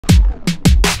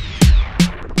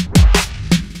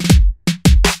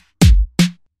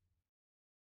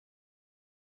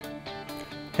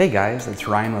Hey guys, it's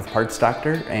Ryan with Parts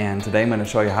Doctor, and today I'm going to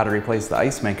show you how to replace the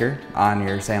ice maker on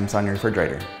your Samsung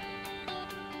refrigerator.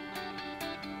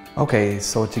 Okay,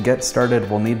 so to get started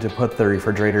we'll need to put the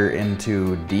refrigerator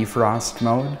into defrost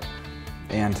mode,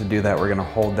 and to do that we're going to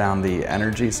hold down the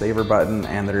energy saver button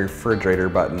and the refrigerator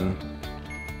button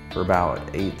for about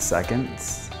 8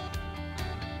 seconds.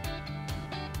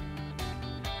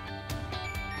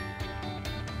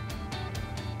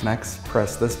 Next,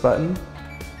 press this button.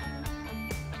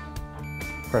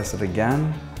 Press it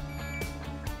again,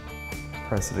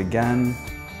 press it again,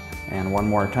 and one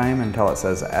more time until it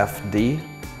says FD.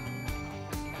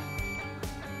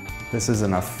 This is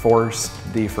in a forced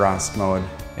defrost mode,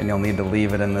 and you'll need to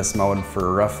leave it in this mode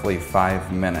for roughly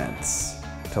 5 minutes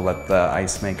to let the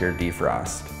ice maker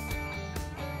defrost.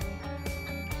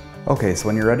 Okay, so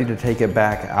when you're ready to take it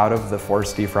back out of the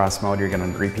forced defrost mode, you're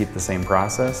going to repeat the same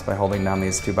process by holding down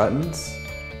these two buttons.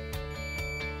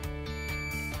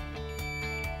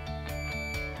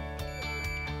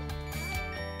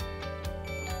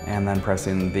 And then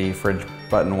pressing the fridge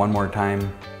button one more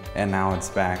time, and now it's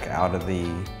back out of the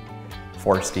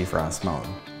forced defrost mode.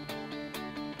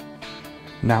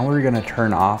 Now we're going to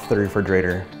turn off the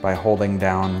refrigerator by holding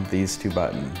down these two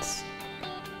buttons.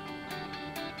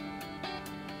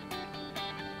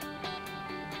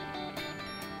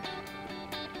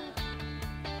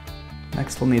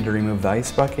 Next we'll need to remove the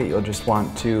ice bucket. You'll just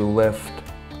want to lift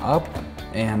up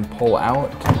and pull out.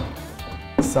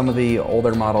 Some of the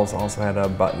older models also had a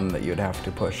button that you'd have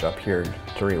to push up here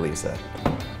to release it.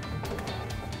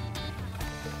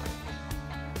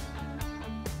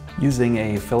 Using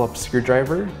a Phillips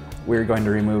screwdriver, we're going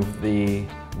to remove the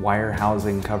wire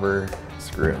housing cover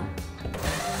screw.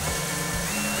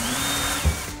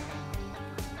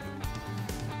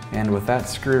 And with that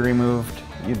screw removed,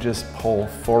 you just pull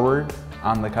forward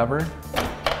on the cover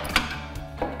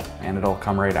and it'll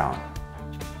come right out.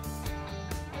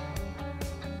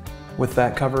 With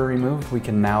that cover removed, we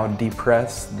can now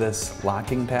depress this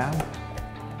locking tab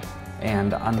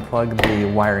and unplug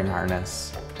the wiring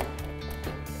harness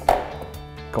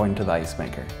going to the ice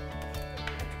maker.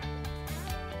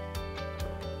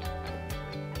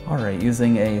 Alright,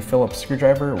 using a Phillips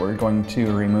screwdriver, we're going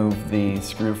to remove the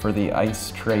screw for the ice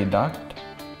tray duct.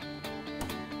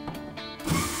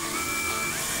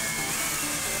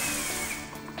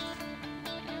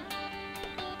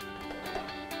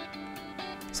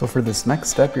 So for this next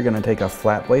step, you're going to take a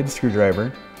flat blade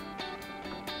screwdriver,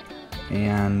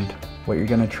 and what you're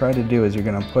going to try to do is you're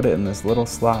going to put it in this little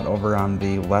slot over on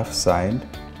the left side,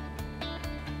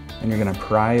 and you're going to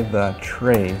pry the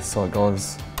tray so it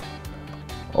goes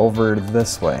over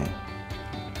this way.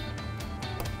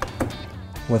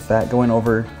 With that going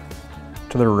over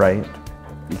to the right,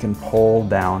 you can pull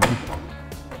down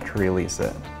to release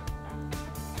it.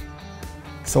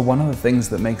 So one of the things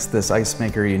that makes this ice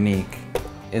maker unique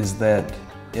is that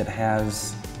it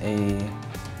has a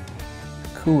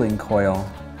cooling coil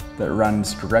that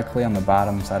runs directly on the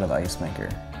bottom side of the ice maker.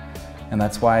 And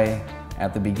that's why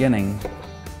at the beginning,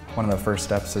 one of the first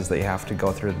steps is that you have to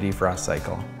go through the defrost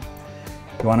cycle.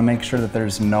 You want to make sure that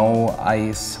there's no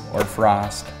ice or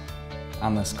frost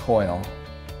on this coil,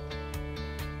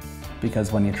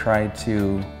 because when you try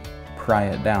to pry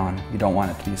it down, you don't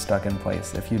want it to be stuck in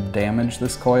place. If you damage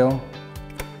this coil,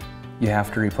 you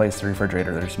have to replace the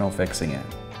refrigerator. There's no fixing it.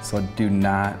 So do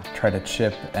not try to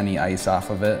chip any ice off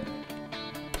of it,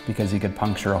 because you could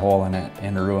puncture a hole in it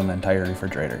and ruin the entire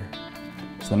refrigerator.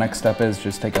 So the next step is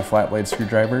just take a flat blade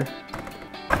screwdriver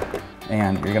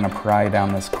and you're gonna pry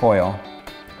down this coil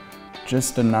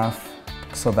just enough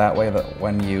so that way that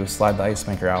when you slide the ice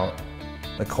maker out,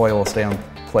 the coil will stay in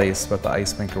place but the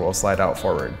ice maker will slide out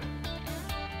forward.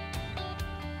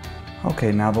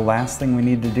 Okay, now the last thing we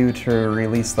need to do to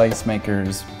release the ice maker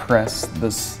is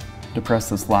depress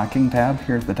this locking tab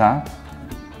here at the top.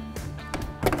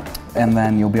 And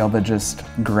then you'll be able to just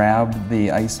grab the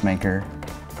ice maker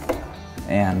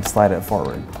and slide it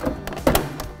forward.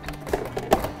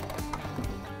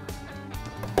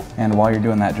 And while you're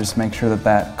doing that, just make sure that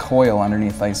that coil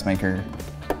underneath the ice maker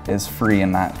is free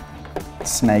and not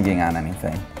snagging on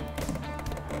anything.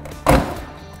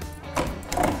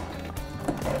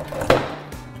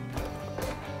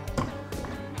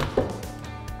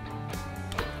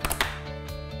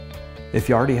 If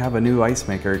you already have a new ice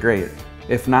maker, great.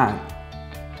 If not,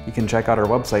 you can check out our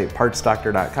website,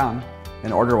 partsdoctor.com,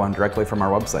 and order one directly from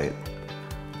our website.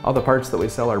 All the parts that we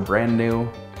sell are brand new,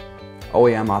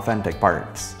 OEM authentic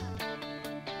parts.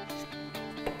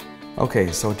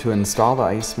 Okay, so to install the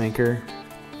ice maker,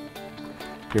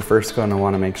 you're first going to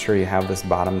want to make sure you have this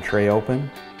bottom tray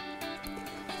open.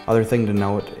 Other thing to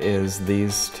note is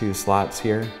these two slots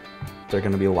here, they're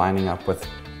going to be lining up with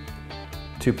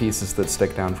two pieces that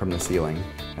stick down from the ceiling,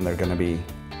 and they're going to be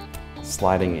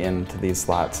sliding into these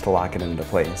slots to lock it into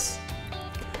place.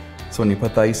 So when you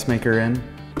put the ice maker in,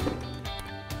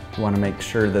 you want to make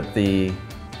sure that the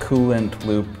coolant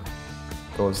loop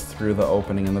goes through the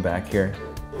opening in the back here.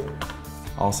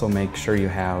 Also make sure you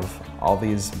have all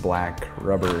these black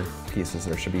rubber pieces.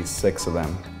 There should be 6 of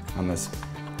them on this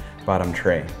bottom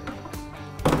tray.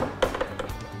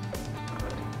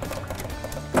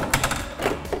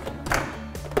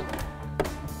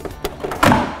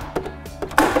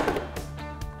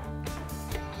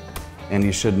 And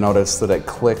you should notice that it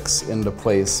clicks into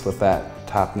place with that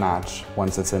top notch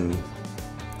once it's in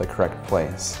the correct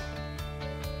place.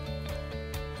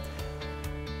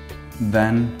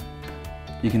 Then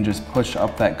you can just push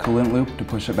up that coolant loop to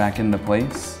push it back into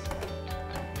place.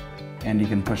 And you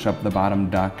can push up the bottom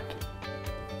duct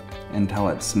until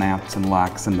it snaps and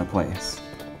locks into place.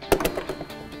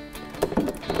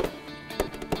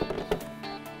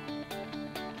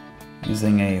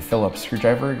 Using a Phillips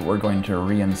screwdriver, we're going to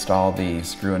reinstall the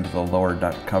screw into the lower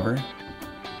duct cover.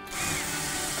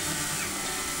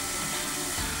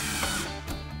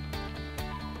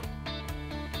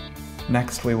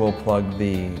 Next, we will plug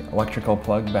the electrical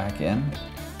plug back in.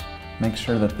 Make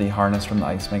sure that the harness from the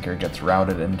ice maker gets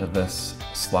routed into this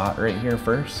slot right here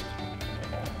first.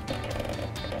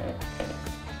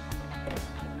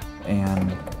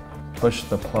 And push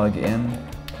the plug in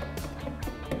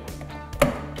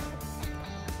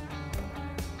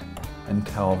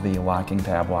until the locking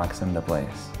tab locks into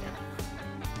place.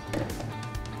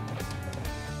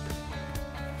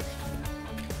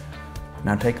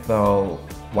 Now take the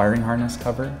wiring harness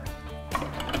cover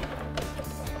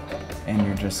and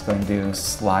you're just going to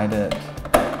slide it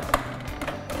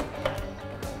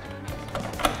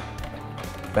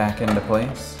back into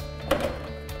place.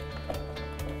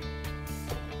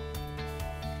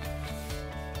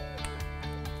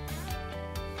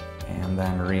 And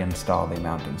then reinstall the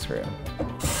mounting screw.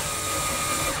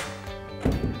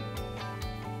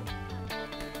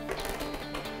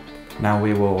 Now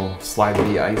we will slide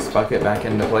the ice bucket back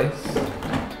into place.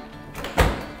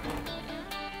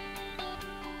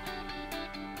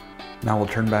 Now we'll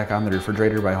turn back on the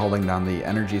refrigerator by holding down the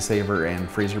energy saver and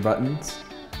freezer buttons.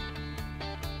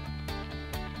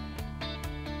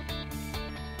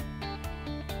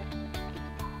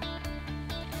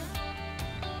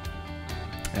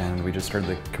 And we just turned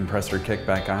the compressor kick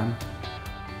back on.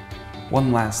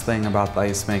 One last thing about the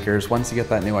ice makers, once you get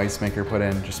that new ice maker put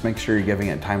in, just make sure you're giving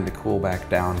it time to cool back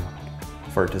down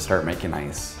for it to start making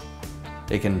ice.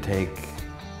 It can take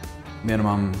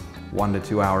minimum 1 to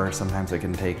 2 hours, sometimes it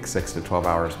can take 6 to 12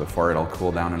 hours before it'll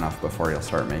cool down enough before you'll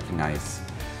start making ice.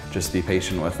 Just be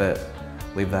patient with it.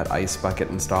 Leave that ice bucket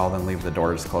installed and leave the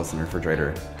doors closed in the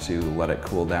refrigerator to let it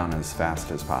cool down as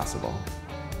fast as possible.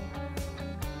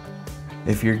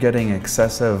 If you're getting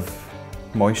excessive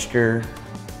moisture,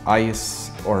 ice,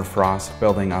 or frost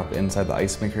building up inside the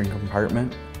ice maker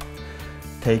compartment,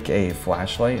 take a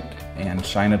flashlight and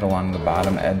shine it along the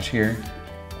bottom edge here.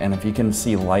 And if you can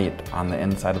see light on the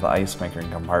inside of the ice maker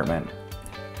compartment,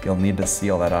 you'll need to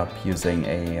seal that up using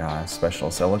a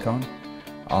special silicone.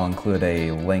 I'll include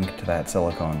a link to that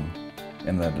silicone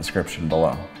in the description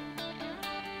below.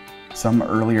 Some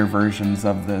earlier versions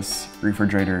of this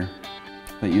refrigerator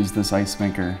that use this ice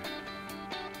maker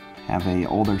have a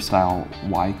older style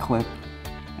Y-clip,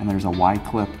 and there's a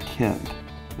Y-clip kit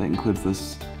that includes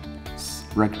this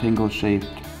rectangle shaped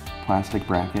plastic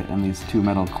bracket and these 2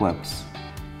 metal clips.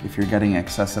 If you're getting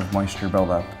excessive moisture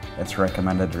buildup, it's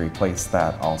recommended to replace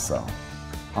that also.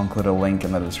 I'll include a link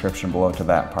in the description below to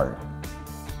that part.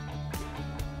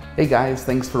 Hey guys,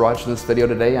 thanks for watching this video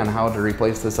today on how to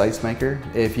replace this ice maker.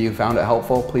 If you found it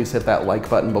helpful, please hit that like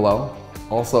button below.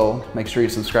 Also, make sure you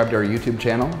subscribe to our YouTube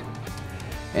channel.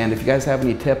 And if you guys have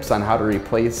any tips on how to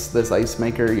replace this ice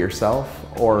maker yourself,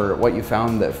 or what you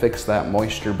found that fixed that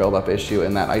moisture buildup issue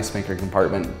in that ice maker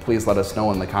compartment, please let us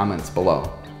know in the comments below.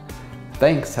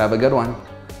 Thanks, have a good one.